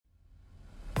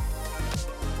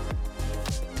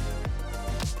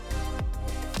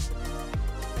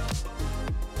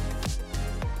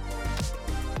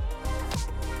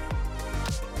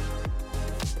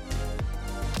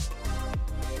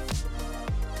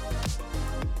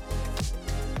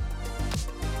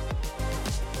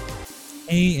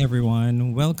Hey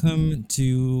everyone, welcome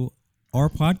to our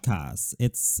podcast.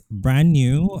 It's brand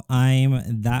new.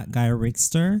 I'm that guy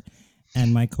Rickster,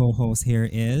 and my co-host here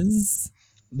is.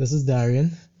 This is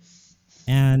Darian.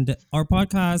 And our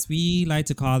podcast, we like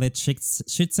to call it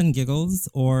Shits and Giggles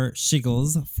or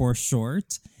Shiggles for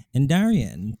short. And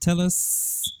Darian, tell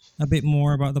us a bit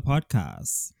more about the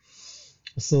podcast.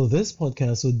 So, this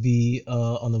podcast would be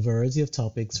on a variety of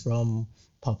topics from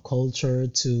pop culture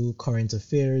to current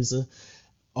affairs,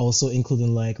 also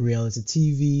including like reality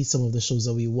TV, some of the shows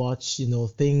that we watch,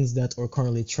 things that are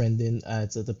currently trending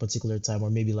at a particular time or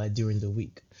maybe like during the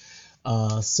week.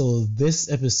 So, this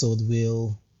episode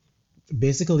will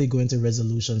basically go into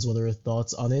resolutions. What are your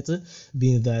thoughts on it?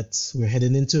 Being that we're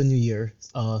heading into a new year,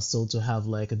 so to have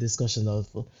like a discussion of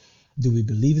do we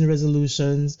believe in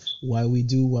resolutions, why we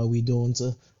do, why we don't,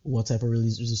 what type of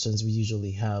resolutions we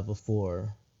usually have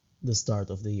for the start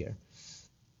of the year.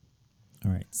 All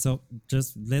right, so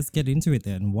just let's get into it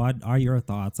then. What are your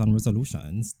thoughts on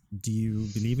resolutions? Do you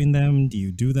believe in them? Do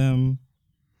you do them?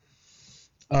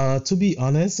 To be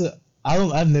honest,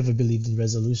 I've never believed in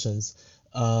resolutions.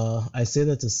 I say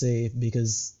that to say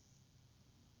because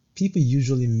people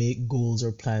usually make goals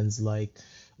or plans like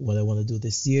what I want to do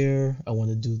this year, I want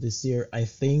to do this year. I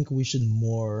think we should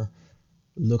more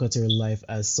look at your life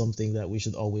as something that we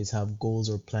should always have goals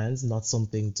or plans, not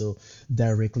something to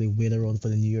directly wait around for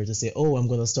the new year to say, oh, I'm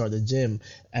going to start the gym.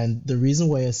 And the reason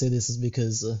why I say this is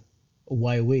because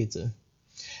why wait?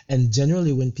 And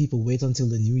generally, when people wait until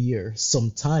the new year,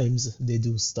 sometimes they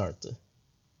do start.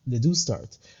 They do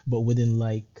start, but within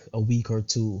like a week or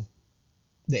two,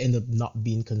 they end up not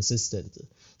being consistent.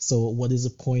 So, what is the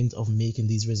point of making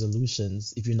these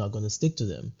resolutions if you're not going to stick to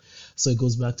them? So, it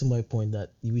goes back to my point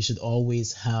that we should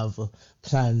always have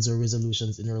plans or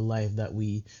resolutions in our life that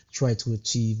we try to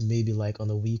achieve, maybe like on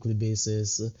a weekly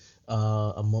basis,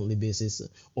 a monthly basis,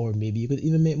 or maybe you could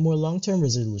even make more long term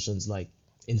resolutions like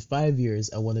in 5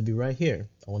 years, I want to be right here.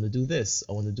 I want to do this.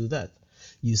 I want to do that.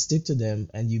 You stick to them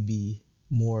and you be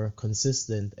more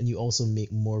consistent and you also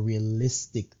make more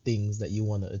realistic things that you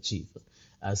want to achieve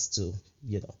as to,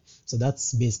 So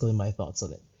that's basically my thoughts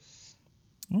on it.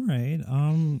 All right.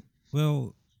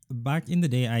 Well, back in the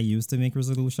day, I used to make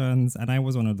resolutions, and I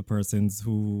was one of the persons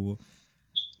who,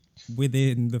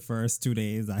 within the first 2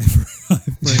 days, I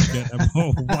forget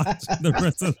about what the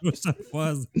resolution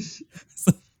was.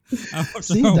 So after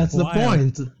See, a that's the while,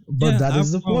 point. But yeah, that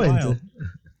is after the a point. while,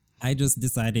 I just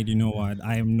decided, you know what,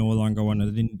 I am no longer one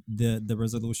of the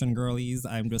resolution girlies.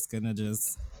 I'm just gonna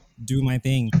just do my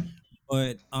thing.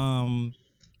 But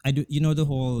I do, the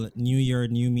whole new year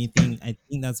new me thing. I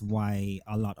think that's why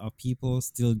a lot of people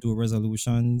still do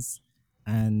resolutions,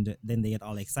 and then they get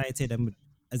all excited, and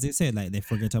as they said, like they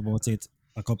forget about it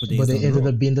a couple But days they down the ended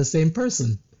road. up being the same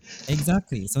person.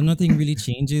 Exactly. So nothing really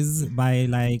changes by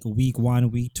like week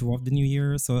one, week two of the new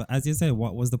year. So as you said,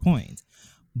 what was the point?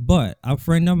 But a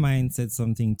friend of mine said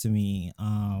something to me,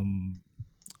 I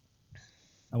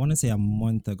want to say a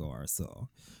month ago or so.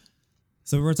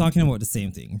 So we were talking about the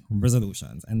same thing,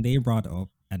 resolutions, and they brought up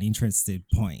an interesting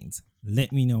point.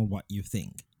 Let me know what you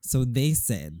think. So they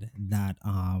said that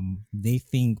they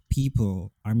think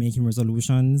people are making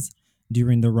resolutions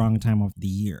during the wrong time of the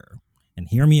year. And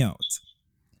hear me out.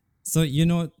 So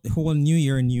the whole new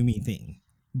year new me thing.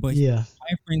 But Yeah.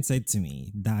 my friend said to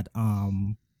me that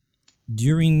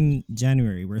during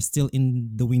January we're still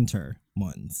in the winter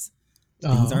months.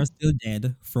 Things Uh-huh. are still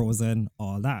dead, frozen,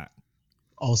 all that.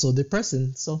 Also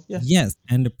depressing. So yeah. Yes,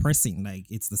 and depressing. Like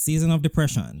it's the season of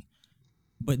depression.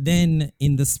 But then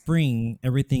in the spring,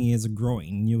 everything is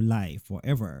growing, new life,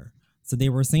 whatever. So they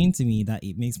were saying to me that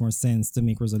it makes more sense to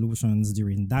make resolutions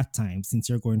during that time since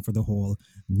you're going for the whole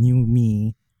new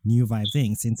me, new vibe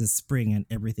thing, since it's spring and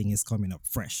everything is coming up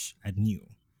fresh and new.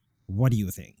 What do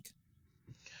you think?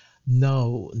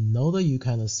 Now that you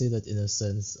kind of say that in a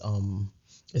sense,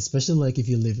 especially like if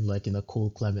you live like in a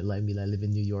cold climate like me, like I live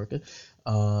in New York,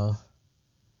 uh,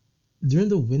 during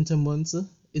the winter months,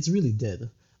 it's really dead.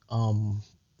 Um,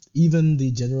 Even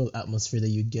the general atmosphere that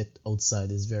you get outside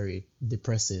is very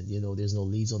depressing. There's no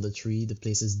leaves on the tree. The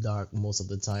place is dark most of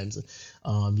the times.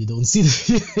 You don't see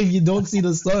you don't see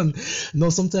the sun. No,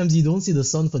 sometimes you don't see the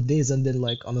sun for days, and then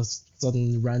like on a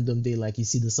sudden random day, like you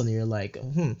see the sun, and you're like,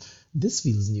 this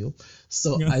feels new.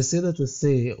 So Yeah. I say that to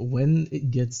say when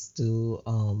it gets to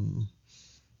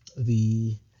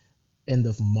the end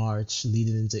of March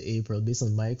leading into April, based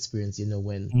on my experience,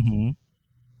 when Mm-hmm.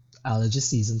 allergy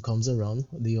season comes around,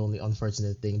 the only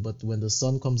unfortunate thing, but when the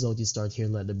sun comes out, you start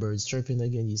hearing like the birds chirping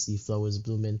again, you see flowers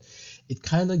blooming. It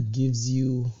kind of gives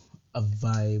you a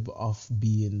vibe of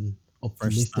being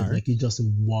Fresh uplifted, start. like you just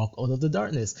walk out of the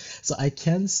darkness. So I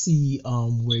can see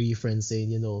where your friend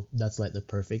saying, that's like the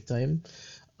perfect time.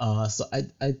 So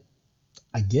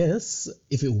I guess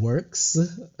if it works,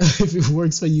 if it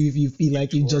works for you, if you feel If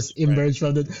like it you've works, just right? emerged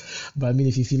from the, but I mean,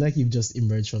 if you feel like you've just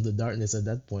emerged from the darkness at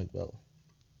that point, well,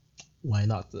 why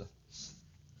not? Because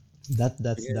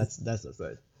That's the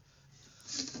side.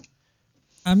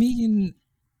 I mean,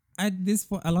 at this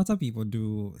point, a lot of people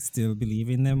do still believe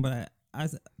in them, but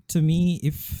as to me,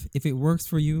 if it works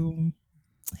for you,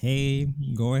 hey,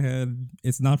 go ahead.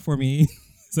 It's not for me,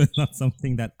 so it's not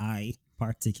something that I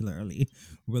particularly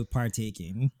will partake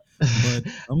in. But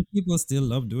some people still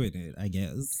love doing it, I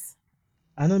guess.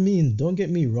 And I mean, don't get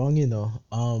me wrong,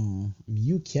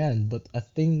 you can, but I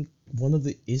think one of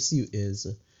the issue is,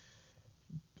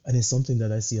 and it's something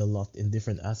that I see a lot in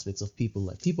different aspects of people,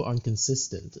 like people aren't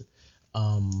consistent.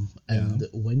 Yeah. And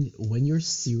when you're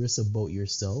serious about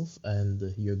yourself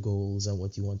and your goals and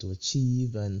what you want to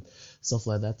achieve and stuff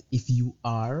like that, if you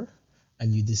are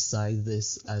and you decide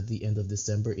this at the end of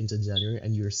December into January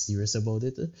and you're serious about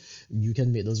it, you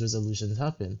can make those resolutions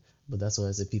happen. But that's why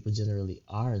I say people generally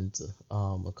aren't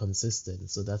consistent.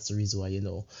 So that's the reason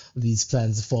why, these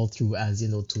plans fall through as,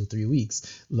 2, 3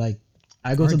 weeks. Like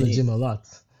I go Or to the days. gym a lot.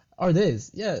 Or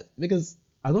days, yeah, because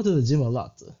I go to the gym a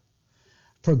lot.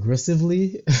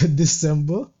 Progressively,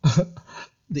 December,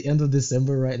 the end of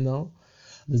December right now,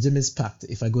 the gym is packed.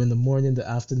 If I go in the morning, the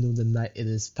afternoon, the night, it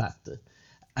is packed.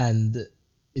 And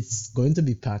it's going to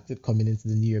be packed coming into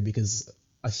the new year because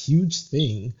a huge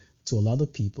thing to a lot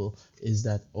of people is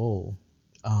that, oh,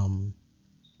 um,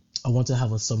 I want to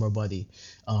have a summer body.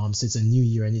 So it's a new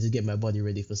year. I need to get my body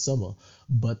ready for summer.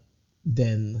 But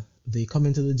then they come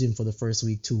into the gym for the first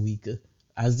week, 2 week,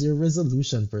 as their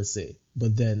resolution per se.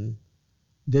 But then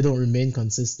they don't remain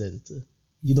consistent.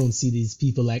 You don't see these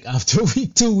people like after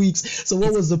week, 2 weeks. So what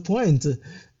It's was the point?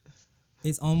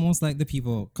 it's almost like the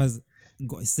people because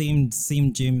same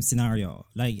gym scenario.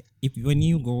 Like if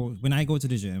when I go to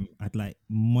the gym at like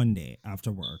Monday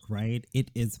after work, right?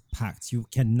 It is packed. You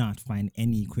cannot find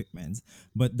any equipment.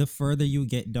 But the further you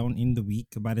get down in the week,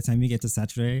 by the time you get to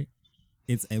Saturday,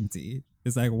 it's empty.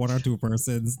 It's like one or two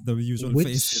persons, the usual Which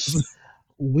faces.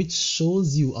 which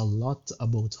shows you a lot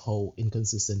about how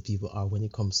inconsistent people are when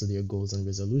it comes to their goals and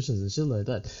resolutions and shit like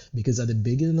that. Because at the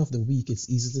beginning of the week, it's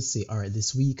easy to say, all right,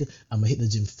 this week I'm gonna hit the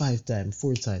gym 5 times,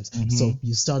 4 times. Hmm. So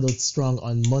you start out strong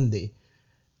on Monday,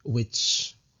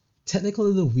 which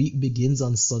technically the week begins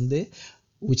on Sunday,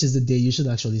 which is the day you should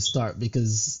actually start.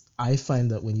 Because I find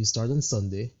that when you start on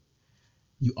Sunday,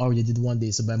 you already did one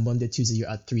day. So by Monday, Tuesday, you're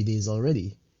at 3 days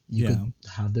already. You could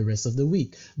Yeah. have the rest of the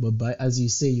week. But as you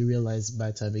say, you realize by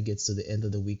the time it gets to the end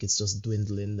of the week, it's just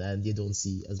dwindling and you don't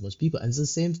see as much people. And it's the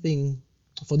same thing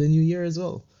for the new year as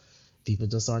well. People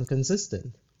just aren't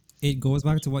consistent. It goes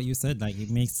back to what you said. Like it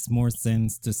makes more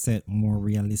sense to set more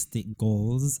realistic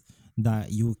goals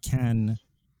that you can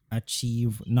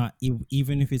achieve, not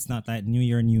even if it's not like new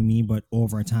year new me, but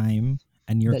over time,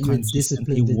 and you're That you're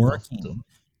consistently disciplined enough to. working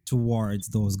towards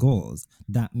those goals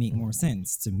that make more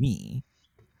sense to me.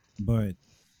 But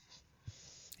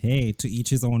hey, to each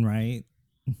his own, right?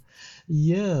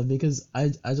 Yeah, because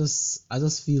I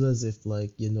just feel as if,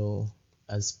 like,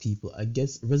 as people, I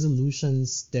guess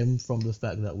resolutions stem from the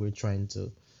fact that we're trying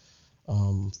to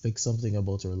fix something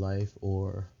about your life,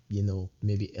 or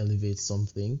maybe elevate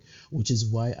something, which is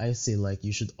why I say, like,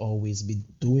 you should always be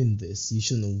doing this. You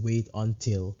shouldn't wait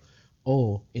until,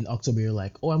 oh, in October you're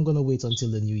like, oh, I'm gonna wait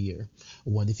until the new year.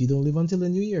 What if you don't live until the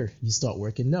new year? You start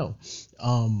working now.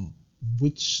 um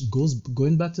which goes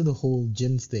going back to the whole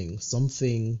gym thing,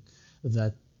 something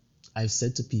that I've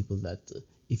said to people, that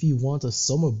if you want a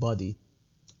summer body,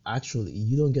 actually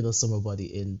you don't get a summer body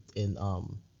in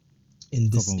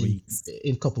this Couple weeks.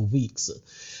 in couple weeks.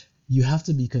 You have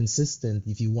to be consistent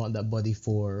if you want that body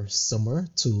for summer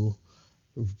to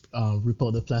rip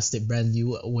out the plastic brand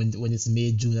new when it's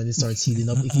May, June, and it starts heating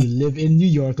up. If you live in New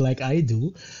York like I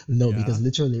do, no, Yeah. because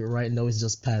literally right now it's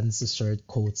just pants, shirt,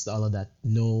 coats, all of that.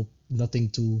 No, nothing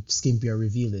too skimpy or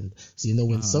revealing. So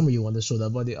when Uh-huh. summer you want to show that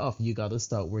body off, you gotta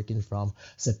start working from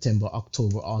September,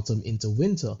 October, autumn into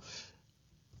winter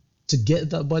to get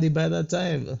that body by that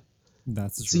time.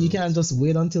 That's So you true. can't just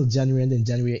wait until January, and then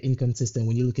January inconsistent.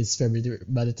 When you look, it's February.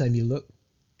 By the time you look,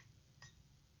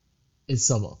 it's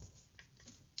summer.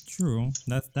 True.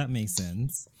 That makes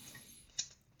sense.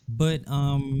 But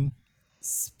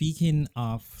speaking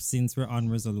of, since we're on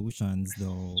resolutions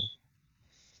though,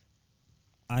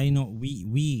 I know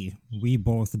we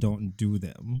both don't do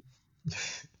them.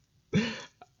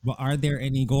 But are there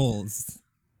any goals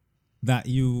that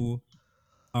you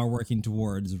are working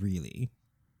towards really?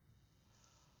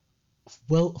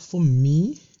 Well, for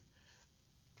me,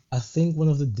 I think one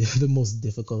of the the most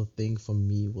difficult thing for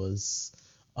me was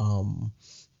um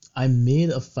I made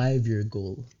a 5 year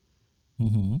goal,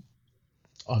 Mm-hmm.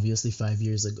 obviously 5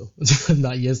 years ago,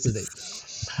 not yesterday.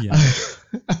 Yeah.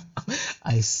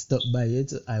 I stuck by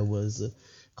it. I was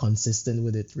consistent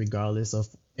with it regardless of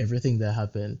everything that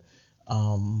happened.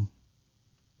 Um,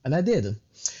 and I did.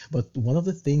 But one of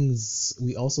the things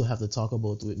we also have to talk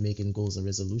about with making goals and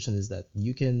resolution is that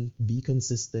you can be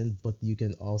consistent, but you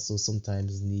can also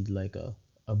sometimes need like a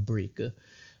break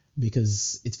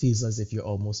because it feels as if you're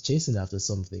almost chasing after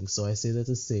something. So I say that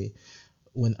to say,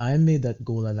 when I made that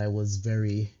goal and I was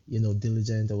very,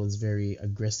 diligent, I was very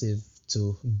aggressive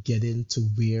to get into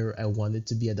where I wanted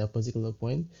to be at that particular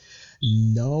point.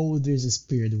 Now there's this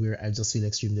period where I just feel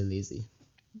extremely lazy.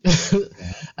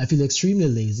 Yeah. I feel extremely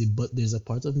lazy, but there's a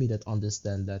part of me that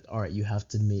understand that all right, you have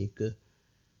to make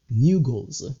new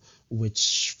goals,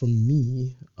 which for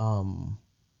me,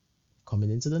 coming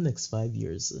into the next 5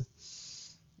 years,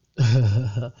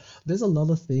 there's a lot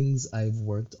of things I've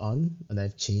worked on and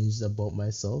I've changed about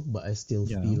myself, but I still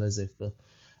Yeah. feel as if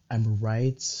I'm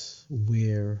right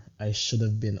where I should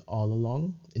have been all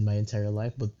along in my entire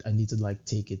life, but I need to like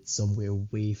take it somewhere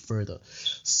way further.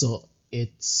 So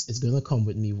it's gonna come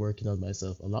with me working on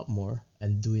myself a lot more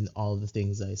and doing all the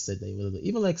things I said that I will do.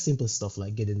 Even like simple stuff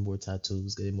like getting more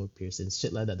tattoos, getting more piercings,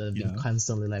 shit like that that I've been Yeah.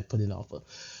 constantly like putting off.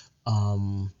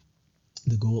 Um,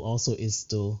 the goal also is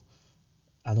to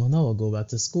I don't know, go back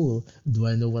to school. Do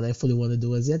I know what I fully want to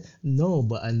do as yet? No,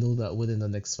 but I know that within the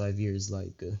next 5 years,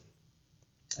 like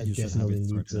I You should have definitely it need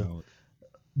sorted to out.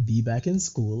 be back in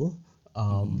school.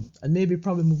 Mm-hmm. And maybe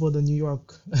probably move out to New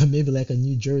York, maybe like a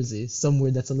New Jersey,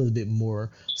 somewhere that's a little bit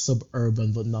more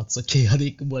suburban but not so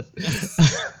chaotic. But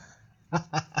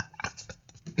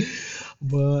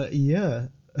but yeah,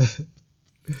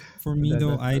 For me,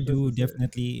 though, I that's do the say.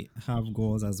 definitely have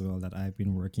goals as well that I've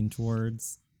been working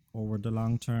towards over the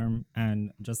long term.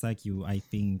 And just like you, I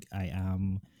think I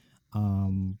am.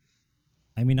 Um,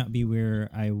 I may not be where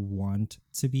I want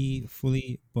to be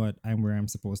fully, but I'm where I'm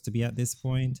supposed to be at this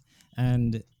point.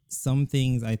 And some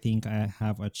things I think I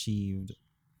have achieved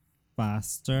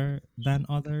faster than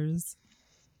others,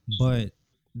 but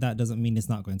that doesn't mean it's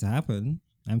not going to happen.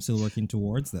 I'm still working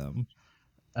towards them.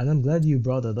 And I'm glad you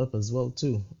brought that up as well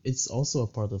too. It's also a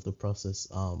part of the process.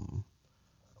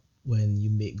 When you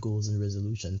make goals and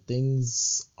resolution,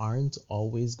 things aren't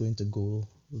always going to go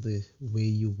the way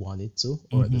you want it to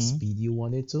or at the Mm-hmm. speed you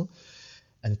want it to.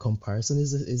 And comparison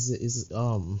is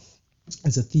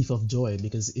a thief of joy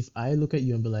because if I look at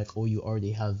you and be like, oh, you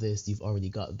already have this, you've already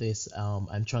got this,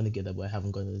 I'm trying to get that, but I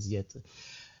haven't got this yet.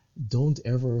 Don't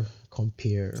ever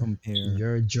compare Compare,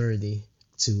 your journey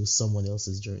to someone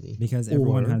else's journey because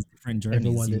everyone or has different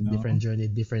journeys, everyone you a different know, journey,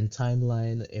 different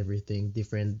timeline, everything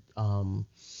different.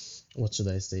 What should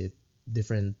I say?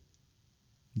 Different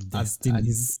I,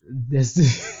 destinies. destiny,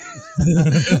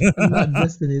 not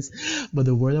destinies, but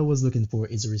the word I was looking for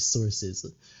is resources,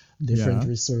 different Yeah,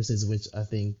 resources, which I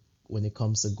think when it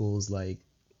comes to goals, like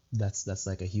that's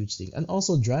like a huge thing, and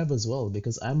also drive as well,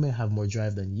 because I may have more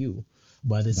drive than you,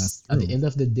 but that's it's at the true. end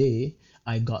of the day,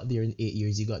 I got there in 8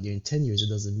 years, you got there in 10 years. It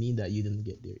doesn't mean that you didn't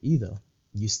get there either.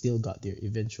 You still got there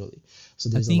eventually. So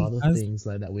I there's a think lot of as things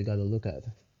like that we got to look at.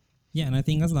 Yeah, and I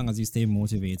think as long as you stay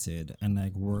motivated and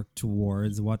like work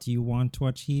towards what you want to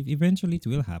achieve, eventually it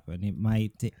will happen. It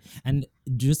might and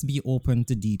just be open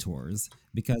to detours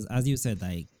because as you said,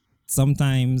 like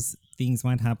sometimes things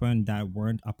might happen that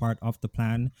weren't a part of the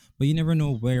plan, but you never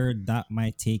know where that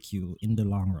might take you in the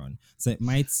long run. So it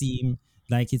might seem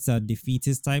like it's a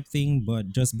defeatist type thing, but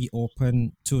just be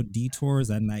open to detours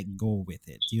and like go with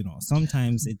it. You know,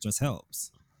 sometimes it just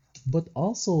helps. But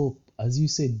also, as you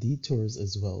said, detours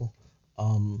as well.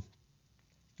 Um,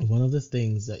 One of the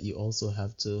things that you also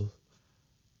have to,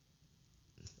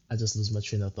 I just lose my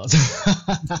train of thought.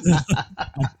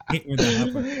 I hate when that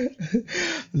happens.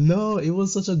 No, it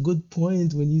was such a good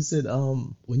point when you said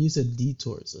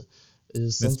detours.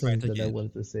 There's Let's try something it that I again.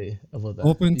 wanted to say about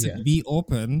that. Open to Yeah. be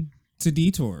open to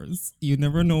detours. You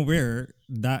never know where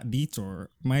that detour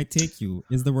might take you.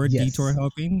 Is the word detour Yes.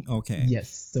 helping? Okay.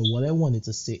 Yes. So what I wanted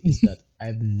to say is that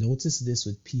I've noticed this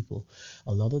with people.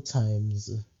 A lot of times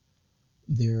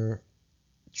they're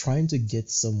trying to get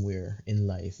somewhere in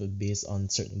life based on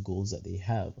certain goals that they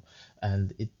have,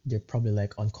 and they're probably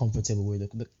like uncomfortable with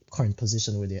the current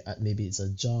position where they're at. Maybe it's a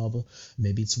job,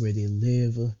 maybe it's where they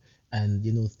live, and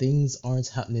things aren't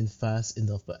happening fast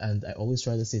enough. And I always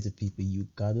try to say to people, you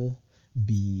gotta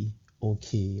be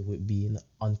okay with being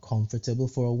uncomfortable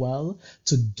for a while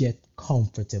to get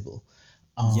comfortable.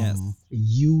 Yes.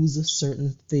 Use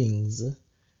certain things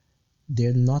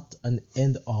they're not an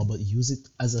end all, but use it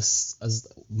as as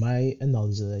my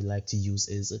analogy that I like to use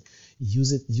is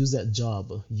use that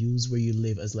job, use where you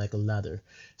live as like a ladder.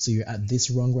 So you're at this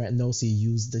rung right now, so you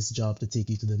use this job to take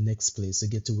you to the next place to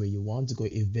get to where you want to go.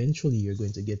 Eventually you're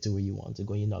going to get to where you want to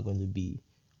go. You're not going to be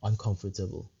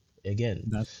uncomfortable again.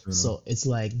 That's true. So it's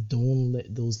like don't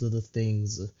let those little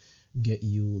things get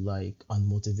you like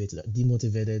unmotivated,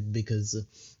 demotivated because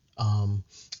um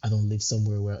I don't live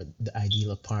somewhere where the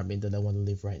ideal apartment that I want to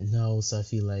live right now, so I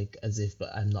feel like as if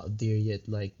I'm not there yet.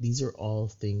 Like these are all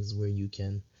things where you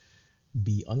can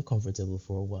be uncomfortable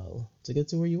for a while to get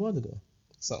to where you want to go.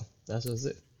 So that's just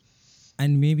it.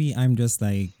 And maybe I'm just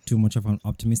like too much of an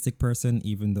optimistic person,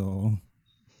 even though,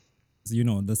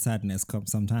 the sadness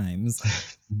comes sometimes.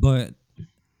 But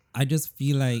I just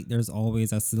feel like there's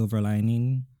always a silver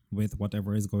lining with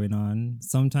whatever is going on.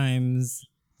 Sometimes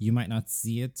you might not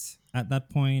see it at that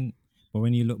point, but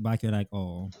when you look back, you're like,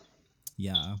 oh,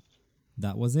 yeah,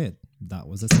 that was it. That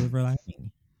was a silver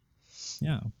lining.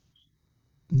 Yeah.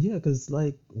 Yeah, because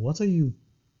like what are you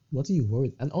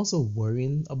worried? And also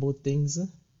worrying about things,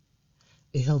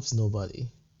 it helps nobody.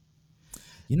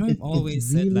 I've It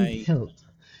always said really like helps.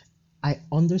 I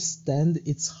understand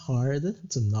it's hard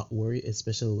to not worry,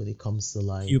 especially when it comes to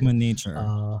like human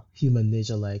nature. human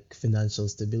nature, like financial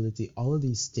stability, all of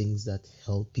these things that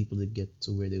help people to get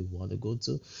to where they want to go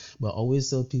to. But I always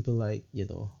tell people like,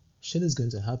 shit is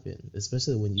going to happen,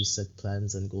 especially when you set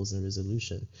plans and goals and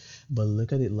resolution. But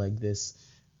look at it like this.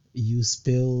 You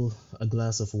spill a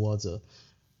glass of water.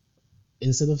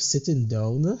 Instead of sitting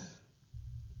down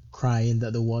crying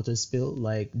that the water spilled,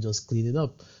 like just clean it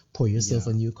up, pour yourself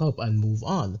a Yeah. new cup and move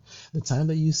on. The time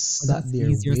that you But sat that's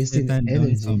there easier said wasting than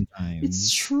done energy, it's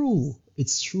sometimes. true.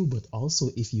 It's true, but also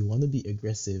if you want to be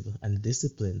aggressive and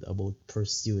disciplined about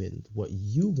pursuing what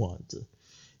you want,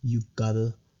 you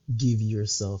gotta give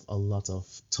yourself a lot of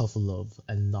tough love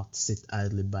and not sit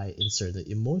idly by in certain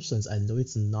emotions. I know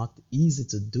it's not easy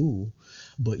to do,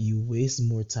 but you waste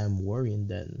more time worrying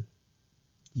than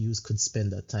you could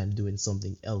spend that time doing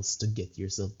something else to get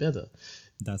yourself better.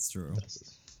 That's true.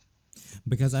 That's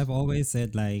Because I've always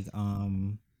said like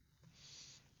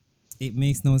it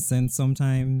makes no sense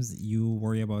sometimes you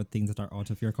worry about things that are out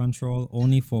of your control.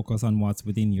 Only focus on what's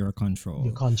within your your control.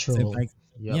 So if control. like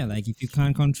Yep. yeah, like if you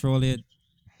can't control it,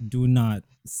 do not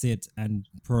sit and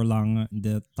prolong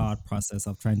the thought process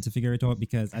of trying to figure it out,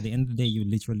 because at the end of the day you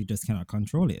literally just cannot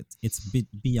control it. It's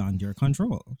beyond your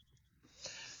control.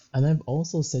 And I've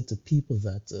also said to people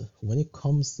that when it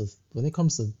comes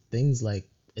to things like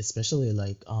especially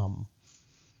like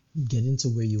getting to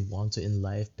where you want to in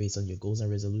life based on your goals and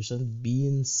resolution,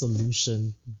 being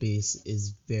solution based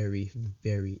is very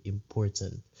very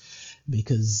important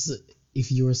because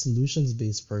if you're a solutions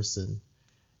based person,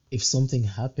 if something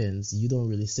happens, you don't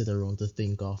really sit around to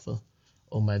think of,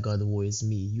 oh my God, woe is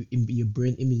me. Your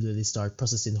brain immediately start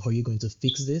processing how you're going to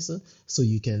fix this, so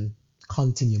you can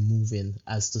continue moving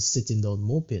as to sitting down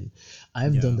moping.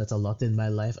 I've done Yeah. that a lot in my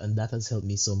life, and that has helped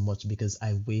me so much because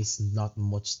I waste not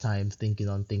much time thinking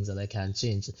on things that I can't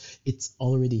change. It's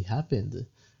already happened.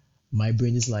 My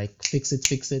brain is like, fix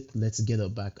it, let's get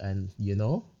it back, and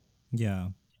Yeah.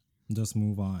 Just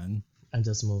move on. and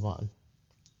just move on.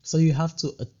 So you have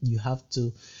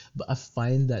to, but I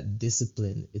find that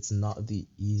discipline, it's not the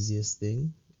easiest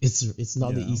thing. It's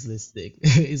not the Yeah. easiest thing.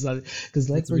 It's not because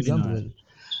like It's for really example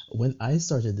not. when I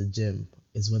started the gym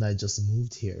is when I just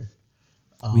moved here.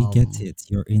 We get Um, it.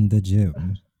 You're in the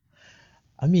gym.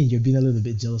 I mean you're being a little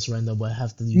bit jealous right now, but I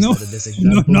have to use No, that the best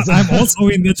no, no. examples. I'm also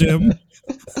in the gym.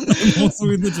 I'm also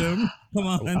in the gym. Come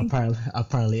on.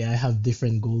 Apparently I have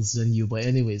different goals than you, but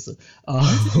anyways,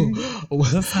 Okay.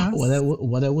 Just ask.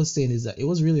 what I was saying is that it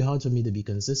was really hard for me to be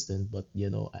consistent, but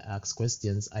I asked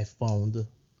questions. I found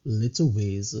little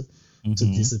ways to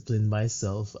Mm-hmm. discipline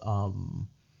myself, and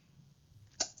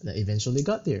I eventually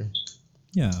got there.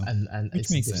 Yeah. And Which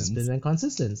it's makes discipline sense. and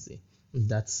consistency.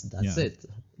 That's Yeah. it.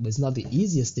 But it's not the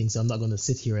easiest thing, so I'm not gonna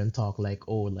sit here and talk like,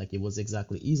 oh, like it was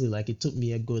exactly easy. Like it took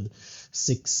me a good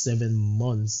 6 7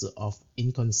 months of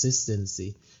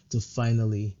inconsistency to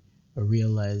finally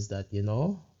realize that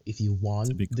if you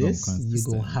To want become this, you're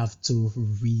gonna consistent. have to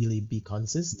really be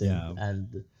consistent. Yeah.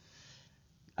 And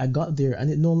I got there, and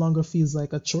it no longer feels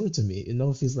like a chore to me. It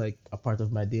now feels like a part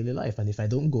of my daily life. And if I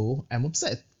don't go, I'm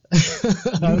upset.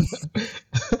 I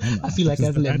I know. feel like Just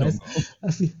I've that let I my don't go.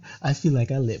 I feel I feel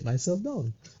like I let myself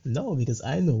down. No, because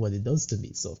I know what it does to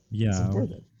me, so it's Yeah.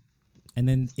 important. And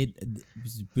then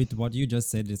with what you just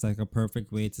said, it's like a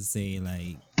perfect way to say,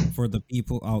 like, for the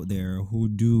people out there who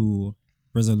do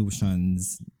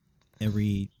resolutions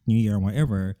every new year or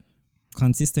whatever,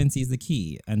 consistency is the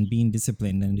key, and being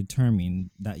disciplined and determined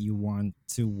that you want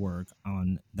to work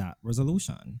on that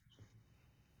resolution.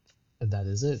 That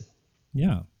is it.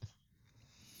 Yeah.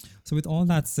 So with all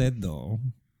that said though,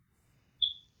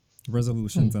 Hmm.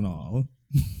 resolutions and all,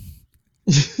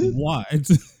 what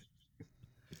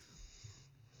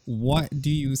what do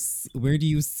you where do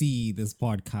you see this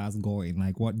podcast going?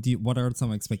 Like what are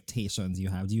some expectations you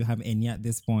have? Do you have any at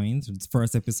this point? It's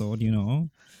first episode, you know.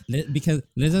 Because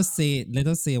let us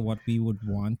say what we would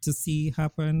want to see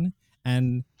happen,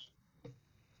 and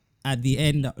at the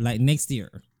end, like next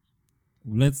year,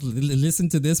 let's listen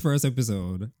to this first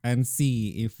episode and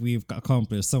see if we've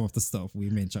accomplished some of the stuff we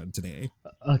mentioned today.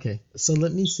 Okay, so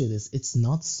let me say this. It's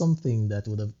not something that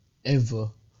would have ever,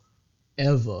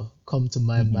 ever come to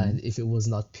my Mm-hmm. mind if it was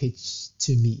not pitched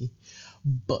to me.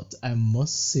 But I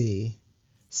must say,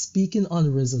 speaking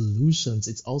on resolutions,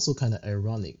 it's also kind of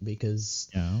ironic because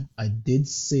Yeah. I did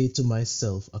say to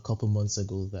myself a couple months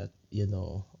ago that,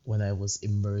 when I was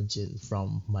emerging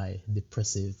from my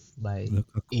depressive, The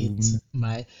cocoon.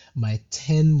 my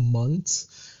 10 month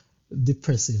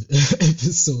depressive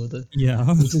episode, Yeah.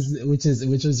 which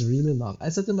was really long. I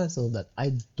said to myself that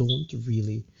I don't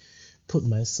really put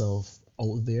myself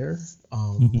out there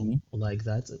Mm-hmm. like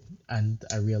that, and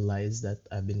I realized that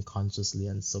I've been consciously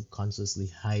and subconsciously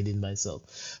hiding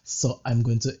myself. So I'm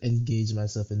going to engage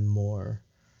myself in more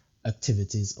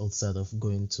activities outside of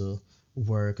going to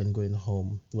work and going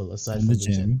home. Well, aside And the from the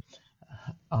gym.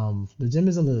 gym. The gym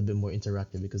is a little bit more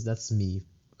interactive because that's me,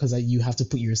 because you have to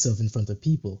put yourself in front of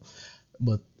people.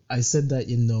 But I said that,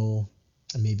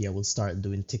 maybe I will start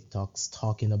doing TikToks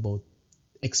talking about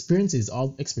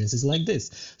all experiences like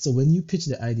this. So when you pitched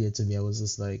the idea to me, I was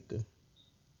just like,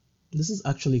 this is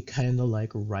actually kind of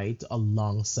like right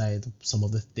alongside some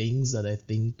of the things that I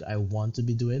think I want to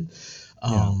be doing.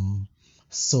 Yeah. Um,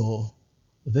 so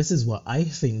this is what I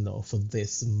think though for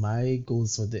this. My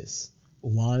goals for this.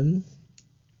 One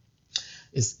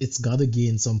is it's gotta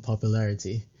gain some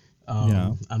popularity.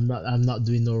 Yeah. I'm not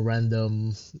doing no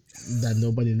random that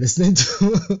nobody listening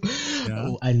Yeah.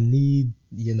 to. I need,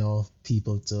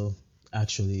 people to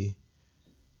actually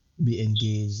be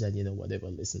engaged and whatever,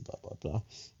 listen, blah blah blah.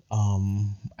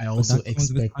 I But also that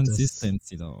comes with expect us,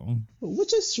 consistency though.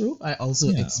 which is true. Yeah.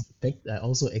 I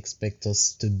also expect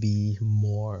us to be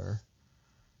more.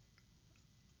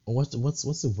 What's the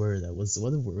word? What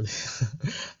the word?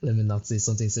 Let me not say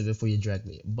something silly before you drag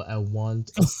me. But I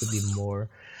want us to be more.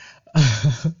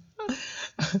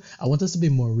 I want us to be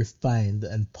more refined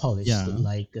and polished. Yeah.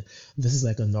 Like this is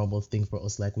like a normal thing for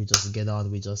us. Like we just get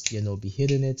on, we just be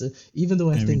hitting it. Even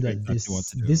though I And we think know that exactly what this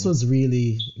to this do. was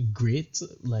really great,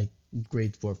 like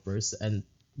great for first, and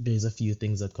there's a few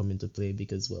things that come into play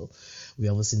because well, we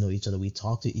obviously know each other. We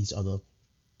talk to each other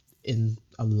in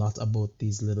a lot about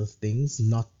these little things,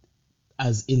 not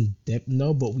as in depth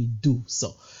now, but we do.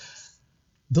 So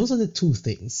those are the two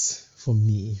things for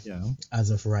me Yeah. as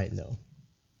of right now.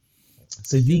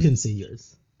 So I you think can say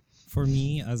yours. for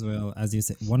me as well, as you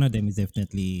said, one of them is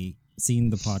definitely seeing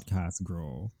the podcast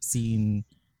grow, seeing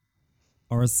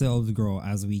ourselves grow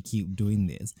as we keep doing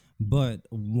this. But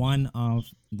one of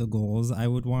the goals I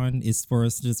would want is for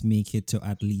us to just make it to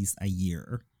at least a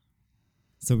year.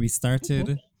 So we Okay.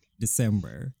 started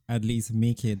December, at least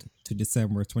make it to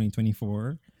December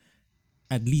 2024,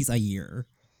 at least a year.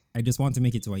 I just want to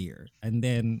make it to a year, and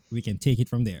then we can take it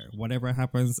from there. Whatever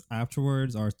happens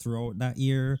afterwards or throughout that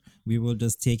year, we will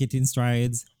just take it in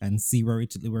strides and see where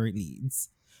it leads.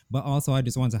 But also, I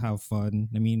just want to have fun.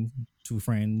 I mean, two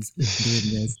friends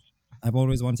doing this. I've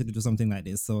always wanted to do something like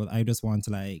this, so I just want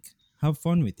to like have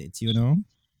fun with it. You know,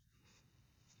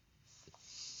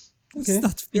 what's Okay,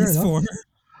 that fair face for? enough.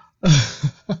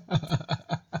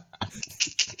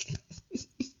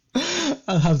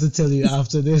 I'll have to tell you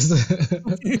after this.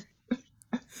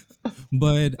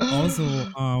 But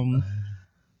also,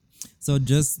 so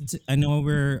just I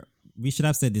know we should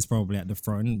have said this probably at the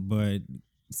front, but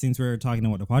since we're talking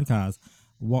about the podcast,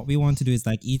 what we want to do is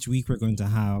like each week we're going to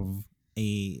have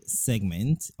a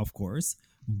segment, of course.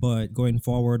 But going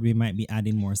forward, we might be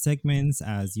adding more segments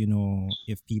as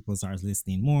if people start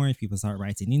listening more, if people start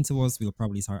writing into us, we'll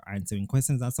probably start answering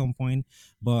questions at some point.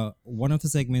 But one of the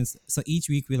segments, so each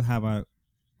week we'll have a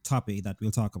topic that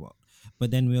we'll talk about.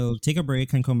 But then we'll take a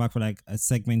break and come back for like a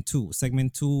segment two.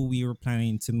 Segment two, we were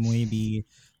planning to maybe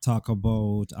talk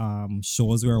about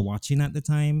shows we were watching at the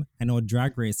time. I know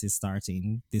Drag Race is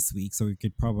starting this week, so we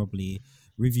could probably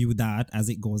review that as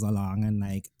it goes along and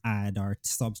like add or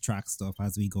subtract stuff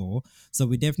as we go. So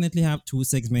we definitely have two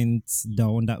segments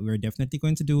down that we're definitely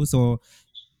going to do. So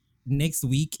next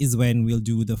week is when we'll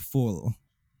do the full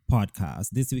podcast.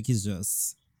 This week is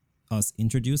just us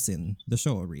introducing the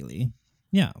show, really.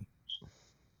 Yeah.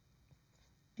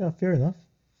 Yeah, fair enough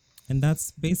And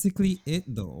that's basically it,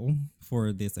 though,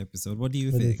 for this episode. What do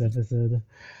you for this think? episode.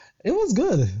 It was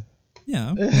good.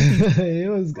 Yeah, I think It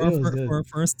was for good. a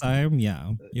first time,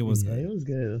 yeah, it was Yeah, good. it was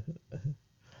good.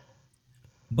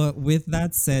 But with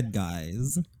that said,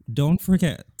 guys, don't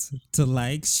forget to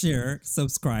like, share,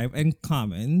 subscribe, and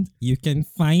comment. You can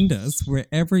find us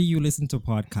wherever you listen to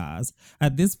podcasts.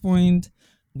 At this point,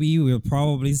 we will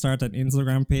probably start an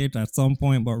Instagram page at some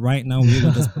point, but right now we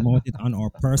will just promote it on our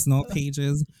personal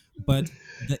pages. But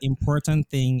the important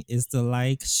thing is to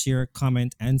like, share,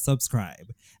 comment, and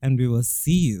subscribe. And we will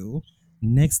see you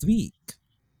next week.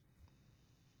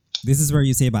 This is where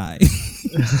you say bye.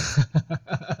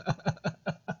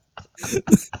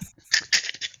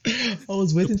 I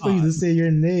was waiting for you to Pause. say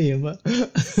your name.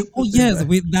 Oh, yes,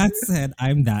 with that said,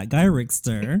 I'm that guy,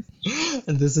 Rickster.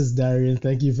 And this is Darian.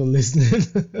 Thank you for listening.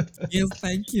 Yes,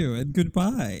 thank you, and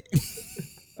goodbye.